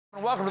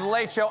Welcome to The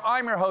Late Show.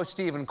 I'm your host,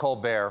 Stephen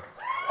Colbert.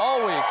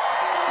 All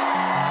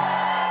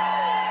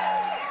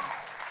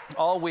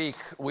week,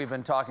 we've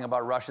been talking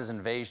about Russia's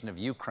invasion of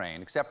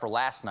Ukraine, except for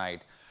last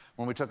night,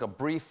 when we took a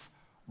brief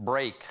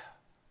break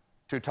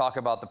to talk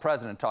about the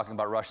president talking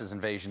about Russia's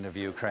invasion of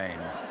Ukraine.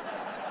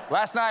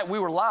 Last night, we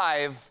were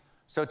live,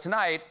 so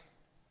tonight,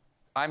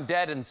 I'm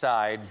dead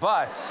inside,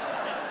 but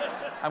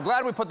I'm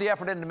glad we put the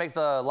effort in to make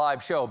the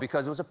live show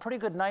because it was a pretty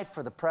good night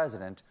for the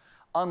president,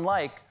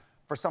 unlike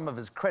for some of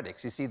his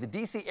critics. You see, the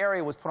D.C.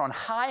 area was put on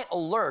high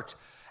alert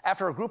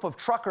after a group of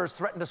truckers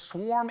threatened to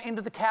swarm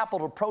into the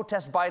Capitol to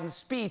protest Biden's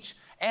speech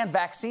and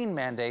vaccine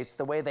mandates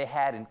the way they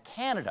had in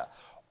Canada.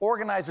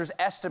 Organizers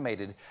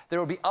estimated there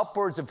would be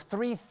upwards of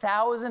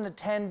 3,000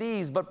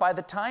 attendees, but by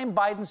the time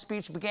Biden's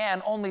speech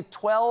began, only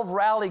 12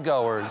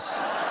 rallygoers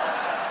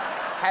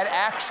had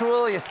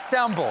actually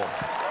assembled.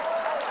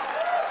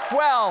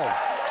 12.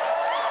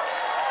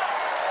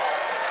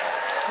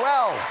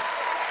 12.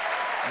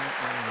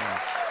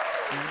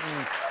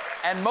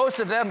 And most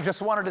of them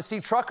just wanted to see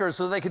truckers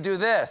so they could do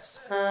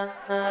this.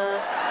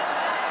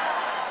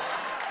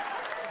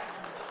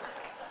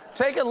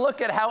 Take a look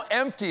at how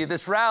empty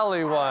this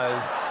rally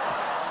was.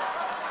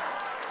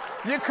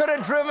 You could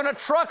have driven a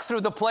truck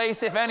through the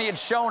place if any had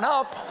shown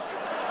up.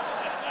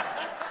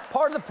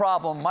 Part of the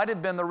problem might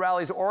have been the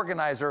rally's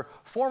organizer,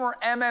 former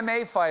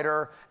MMA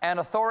fighter and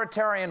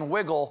authoritarian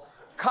wiggle,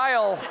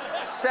 Kyle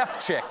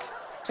Sefcik.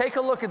 Take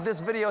a look at this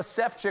video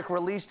Sefcik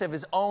released of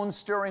his own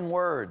stirring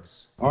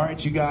words. All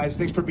right, you guys,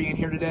 thanks for being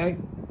here today.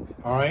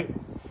 All right,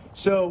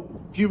 so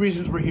a few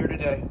reasons we're here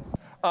today.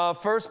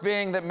 First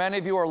being that many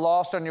of you are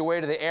lost on your way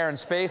to the Air and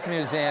Space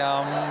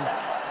Museum.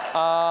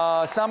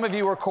 Some of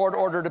you were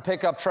court-ordered to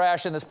pick up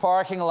trash in this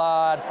parking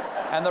lot,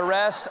 and the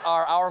rest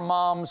are our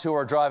moms who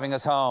are driving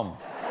us home.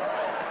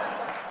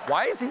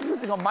 Why is he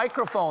using a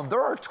microphone?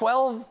 There are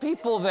 12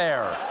 people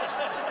there.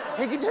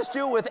 He could just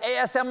do it with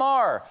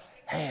ASMR.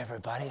 Hey,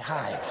 everybody,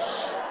 hi.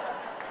 Shh.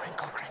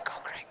 Crinkle,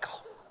 crinkle,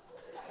 crinkle.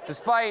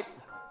 Despite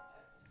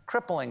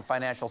crippling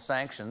financial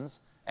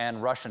sanctions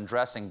and Russian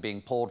dressing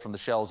being pulled from the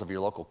shelves of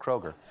your local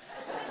Kroger,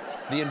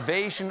 the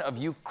invasion of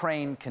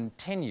Ukraine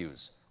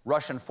continues.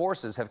 Russian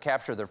forces have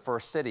captured their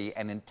first city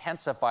and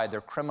intensified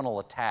their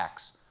criminal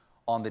attacks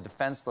on the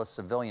defenseless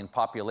civilian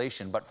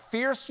population. But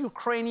fierce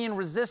Ukrainian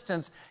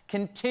resistance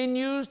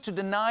continues to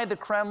deny the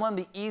Kremlin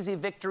the easy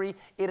victory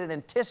it had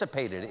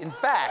anticipated. In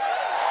fact,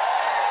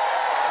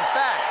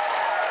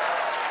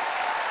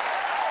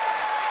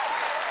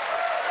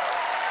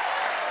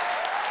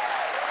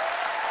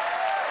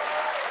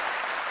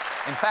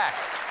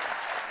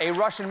 a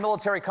Russian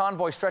military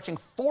convoy stretching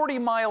 40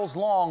 miles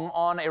long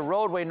on a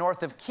roadway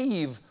north of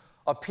Kyiv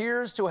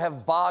appears to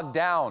have bogged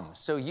down.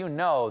 So you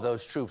know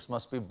those troops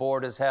must be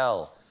bored as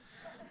hell.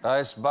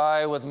 I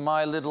spy with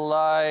my little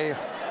eye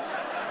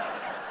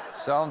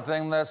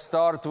something that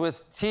starts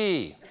with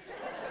T.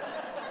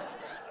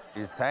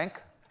 Is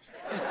tank?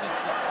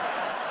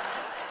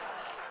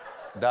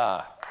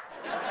 Da.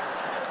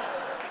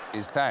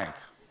 Is tank.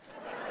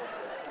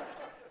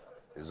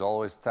 Is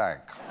always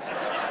tank.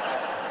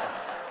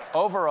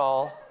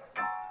 Overall,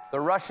 the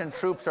Russian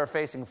troops are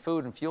facing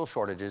food and fuel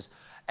shortages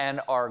and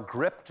are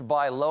gripped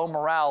by low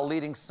morale,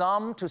 leading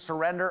some to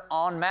surrender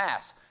en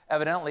masse.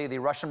 Evidently, the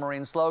Russian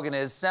Marine slogan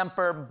is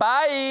Semper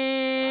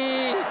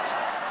Bye!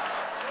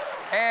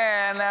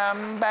 And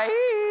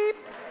bye!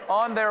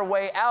 On their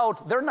way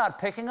out, they're not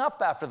picking up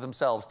after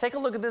themselves. Take a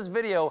look at this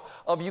video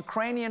of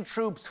Ukrainian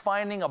troops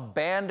finding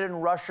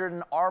abandoned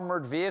Russian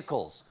armored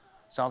vehicles.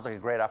 Sounds like a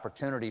great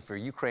opportunity for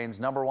Ukraine's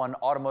 #1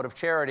 automotive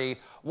charity,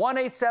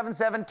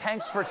 1-877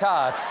 Tanks for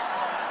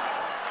Tots.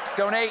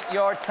 Donate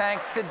your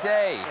tank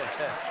today.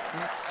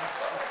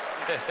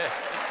 Thank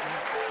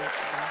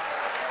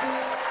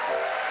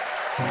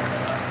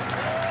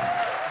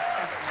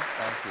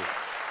you.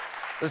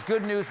 There's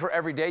good news for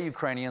everyday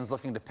Ukrainians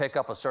looking to pick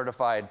up a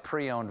certified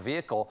pre-owned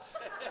vehicle.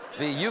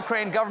 The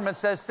Ukraine government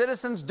says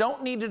citizens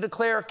don't need to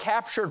declare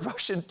captured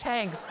Russian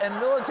tanks and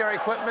military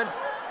equipment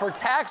for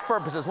tax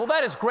purposes. Well,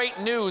 that is great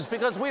news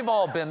because we've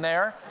all been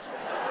there.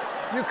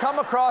 You come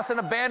across an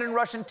abandoned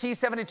Russian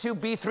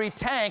T-72B3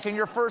 tank and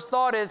your first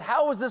thought is,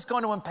 how is this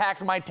going to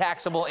impact my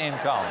taxable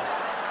income?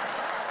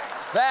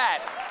 That,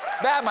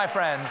 my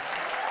friends,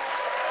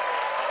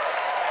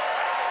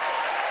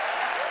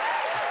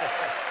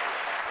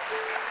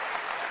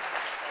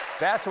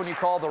 that's when you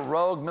call the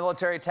rogue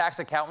military tax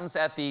accountants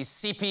at the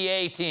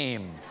CPA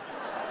team.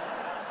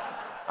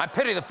 I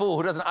pity the fool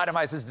who doesn't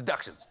itemize his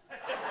deductions.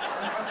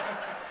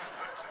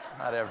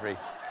 Not every.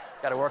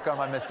 Got to work on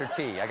my Mr.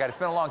 T. It's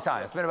been a long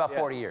time. It's been about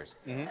 40 years.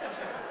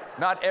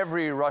 Not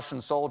every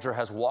Russian soldier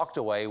has walked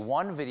away.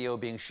 One video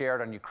being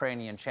shared on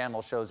Ukrainian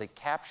channel shows a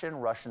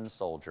captioned Russian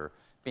soldier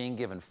being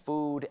given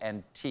food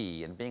and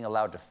tea and being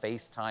allowed to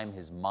FaceTime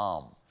his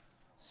mom.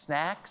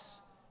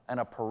 Snacks and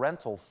a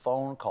parental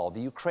phone call.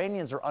 The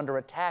Ukrainians are under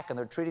attack and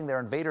they're treating their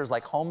invaders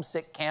like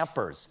homesick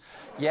campers.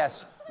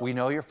 Yes, we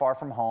know you're far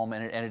from home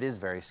and it is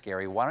very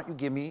scary. Why don't you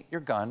give me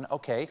your gun?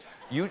 Okay,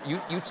 you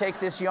take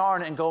this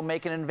yarn and go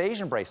make an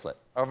invasion bracelet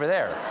over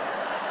there.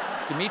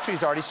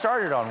 Dimitri's already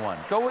started on one.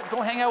 Go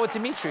hang out with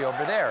Dimitri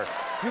over there.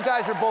 You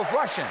guys are both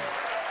Russian.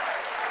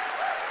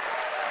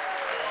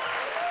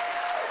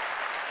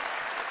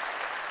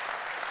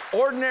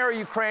 Ordinary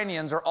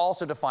Ukrainians are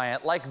also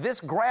defiant, like this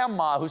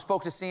grandma who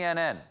spoke to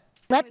CNN.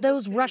 Let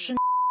those Russian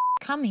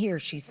come here,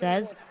 she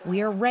says.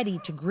 We are ready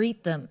to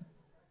greet them.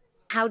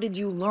 How did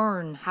you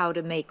learn how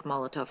to make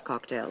Molotov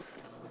cocktails?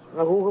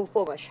 Google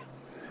помощь.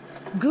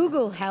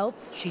 Google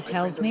helped, she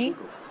tells me.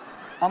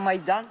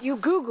 You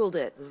Googled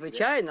it.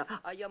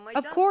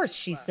 Of course,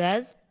 she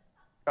says.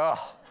 Ugh.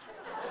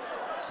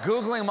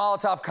 Googling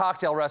Molotov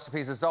cocktail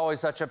recipes is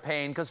always such a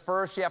pain, because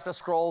first you have to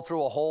scroll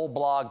through a whole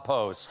blog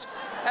post.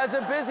 As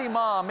a busy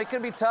mom, it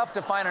can be tough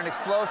to find an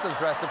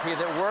explosives recipe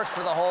that works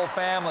for the whole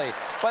family.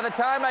 By the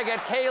time I get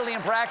Kaylee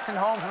and Braxton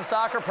home from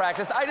soccer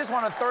practice, I just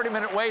want a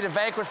 30-minute way to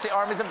vanquish the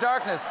armies of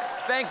darkness.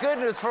 Thank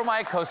goodness for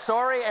my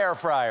Kosori air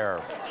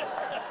fryer.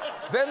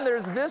 Then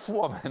there's this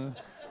woman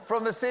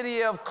from the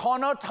city of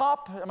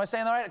Konotop, am I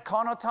saying that right?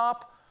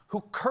 Konotop,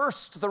 who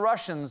cursed the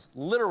Russians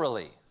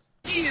literally.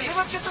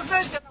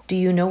 Do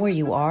you know where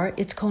you are?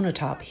 It's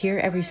Konotop. Here,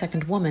 every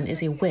second woman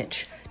is a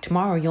witch.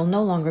 Tomorrow, you'll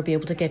no longer be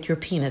able to get your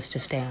penis to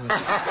stand. Wow.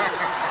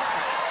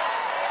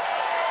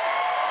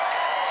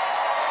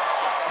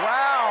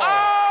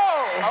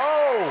 Oh!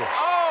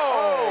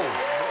 Oh!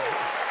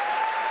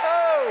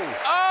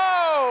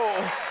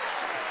 Oh!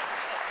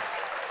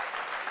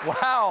 Oh!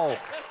 Wow.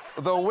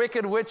 The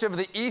Wicked Witch of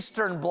the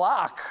Eastern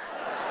Bloc.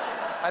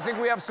 I think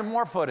we have some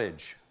more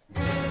footage.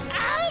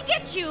 I'll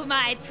get you,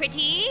 my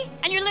pretty,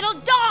 and your little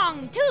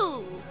dong,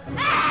 too.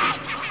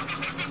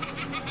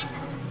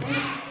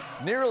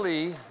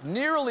 Nearly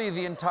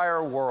the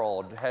entire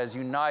world has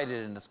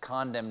united in its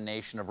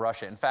condemnation of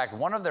Russia. In fact,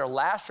 one of their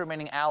last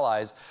remaining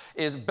allies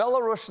is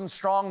Belarusian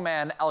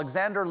strongman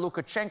Alexander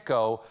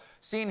Lukashenko,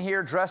 seen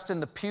here dressed in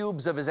the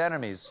pubes of his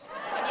enemies.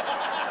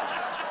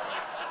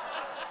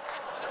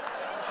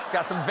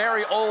 Got some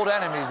very old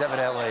enemies,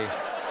 evidently.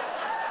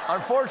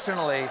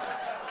 Unfortunately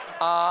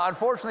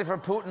for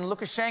Putin,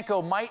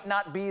 Lukashenko might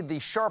not be the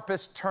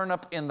sharpest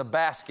turnip in the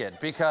basket,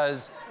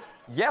 because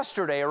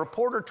yesterday, a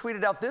reporter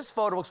tweeted out this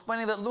photo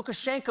explaining that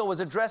Lukashenko was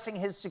addressing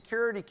his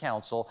Security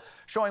Council,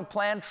 showing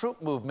planned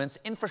troop movements,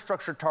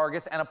 infrastructure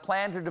targets, and a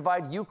plan to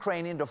divide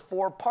Ukraine into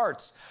 4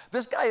 parts.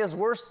 This guy is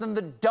worse than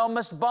the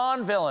dumbest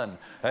Bond villain.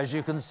 As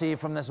you can see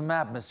from this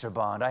map, Mr.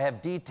 Bond, I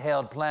have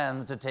detailed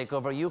plans to take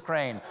over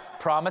Ukraine.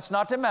 Promise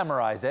not to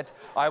memorize it.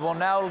 I will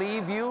now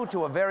leave you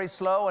to a very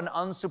slow and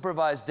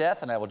unsupervised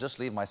death, and I will just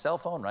leave my cell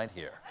phone right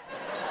here.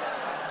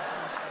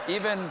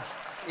 Even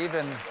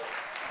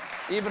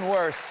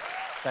worse.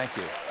 Thank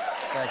you.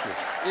 Thank you.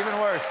 Even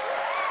worse.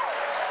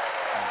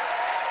 Thanks.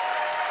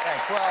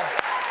 Thanks. Well,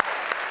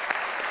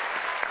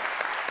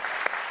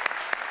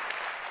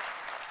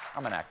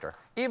 I'm an actor.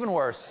 Even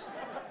worse,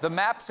 the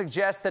map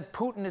suggests that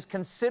Putin is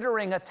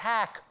considering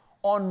attack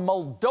on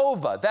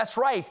Moldova. That's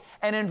right,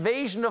 an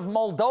invasion of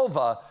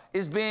Moldova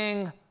is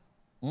being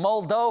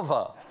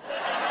Moldova.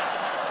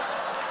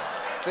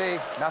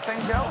 Nothing,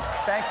 Joe?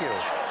 Thank you.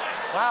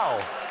 Wow.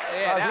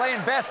 I was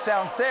laying bets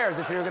downstairs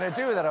if you were going to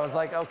do that. I was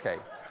like, okay.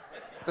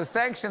 The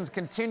sanctions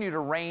continue to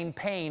rain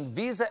pain.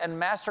 Visa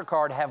and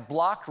MasterCard have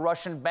blocked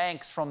Russian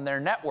banks from their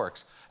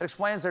networks. It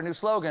explains their new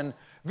slogan,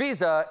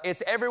 Visa,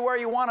 it's everywhere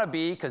you want to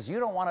be because you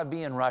don't want to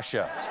be in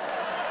Russia.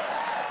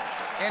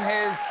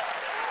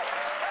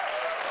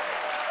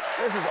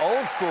 This is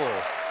old school.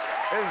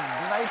 This is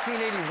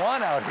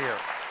 1981 out here.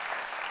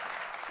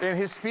 In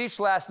his speech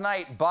last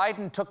night,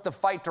 Biden took the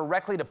fight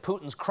directly to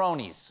Putin's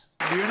cronies.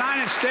 The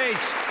United States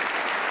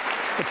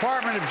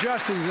Department of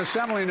Justice is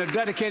assembling a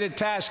dedicated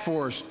task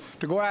force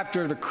to go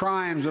after the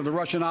crimes of the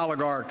Russian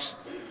oligarchs.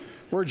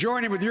 We're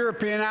joining with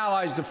European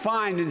allies to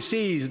find and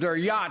seize their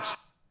yachts.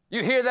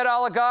 You hear that,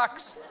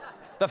 oligarchs?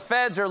 The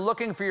feds are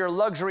looking for your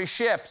luxury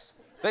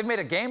ships. They've made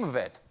a game of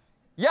it.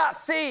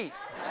 Yahtzee!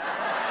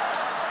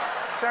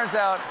 Turns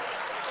out...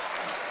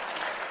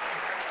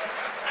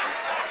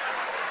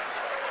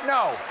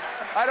 No,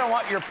 I don't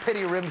want your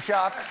pity rim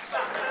shots.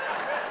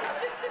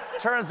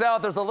 Turns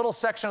out there's a little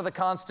section of the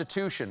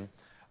Constitution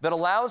that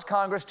allows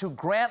Congress to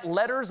grant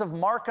letters of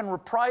marque and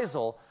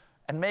reprisal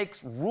and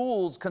makes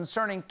rules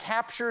concerning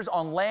captures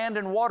on land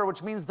and water,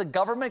 which means the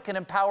government can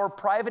empower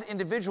private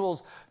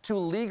individuals to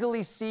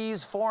legally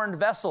seize foreign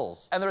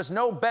vessels. And there's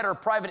no better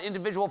private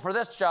individual for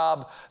this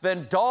job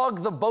than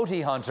Dog the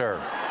Bounty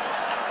Hunter.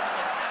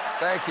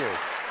 Thank you.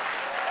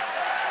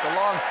 The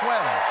long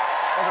swim.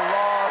 There's a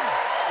long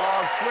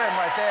swim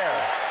right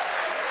there.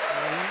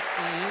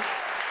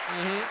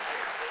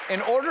 In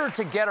order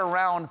to get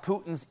around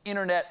Putin's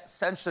internet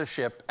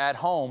censorship at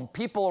home,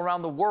 people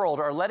around the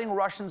world are letting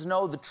Russians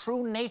know the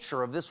true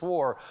nature of this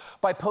war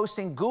by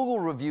posting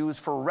Google reviews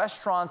for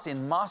restaurants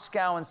in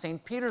Moscow and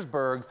St.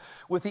 Petersburg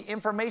with the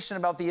information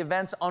about the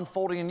events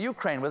unfolding in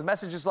Ukraine, with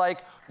messages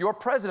like, your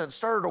president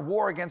started a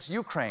war against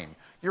Ukraine.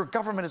 Your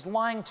government is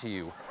lying to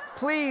you.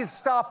 Please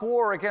stop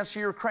war against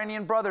your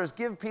Ukrainian brothers.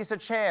 Give peace a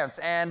chance.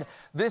 And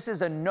this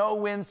is a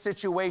no-win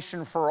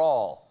situation for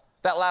all.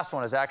 That last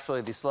one is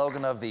actually the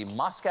slogan of the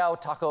Moscow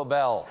Taco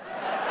Bell.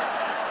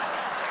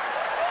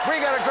 We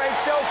got a great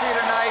show for you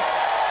tonight.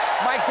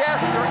 My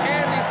guests are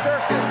Andy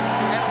Serkis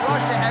and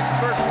Russia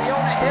expert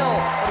Fiona Hill.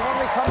 But when